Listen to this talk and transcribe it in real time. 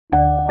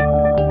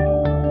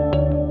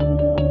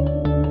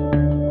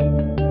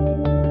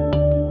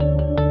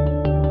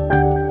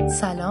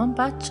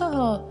سلام بچه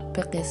ها،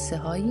 به قصه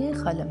های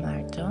خاله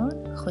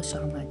مرجان خوش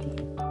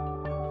آمدید.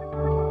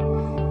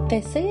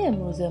 قصه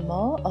امروز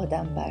ما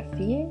آدم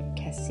برفی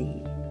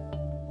کثیف.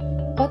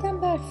 آدم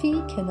برفی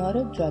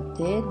کنار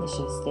جاده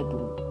نشسته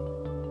بود.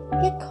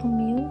 یک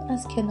کامیون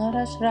از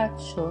کنارش رد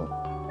شد.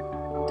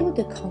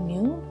 دود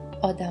کامیون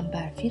آدم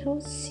برفی رو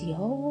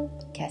سیاه و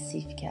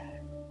کثیف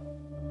کرد.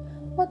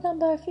 آدم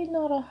برفی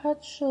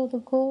ناراحت شد و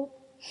گفت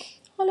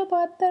حالا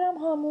باید برم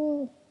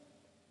حموم.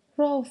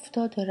 راه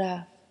افتاد و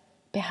رفت.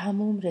 به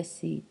حموم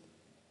رسید.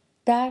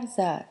 در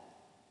زد.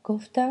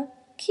 گفتن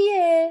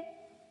کیه؟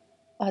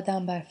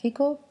 آدم برفی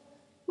گفت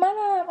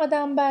منم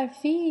آدم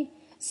برفی.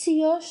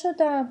 سیاه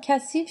شدم،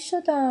 کثیف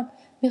شدم.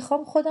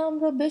 میخوام خودم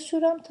رو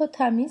بشورم تا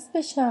تمیز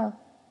بشم.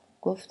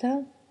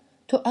 گفتن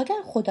تو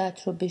اگر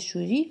خودت رو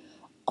بشوری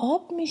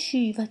آب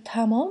میشی و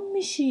تمام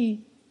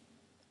میشی.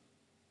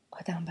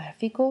 آدم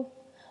برفی گفت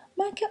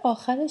من که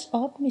آخرش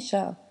آب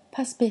میشم،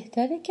 پس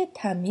بهتره که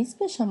تمیز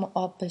بشم و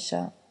آب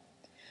بشم.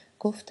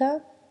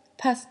 گفتم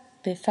پس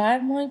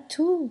بفرمایید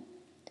تو.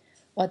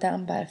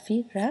 آدم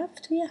برفی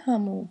رفت توی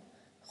حموم،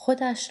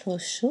 خودش رو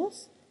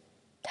شست،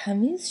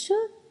 تمیز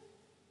شد،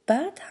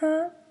 بعد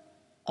هم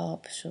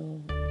آب شد.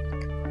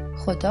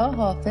 خدا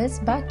حافظ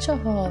بچه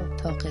ها،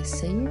 تا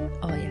قصه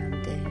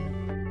آینده.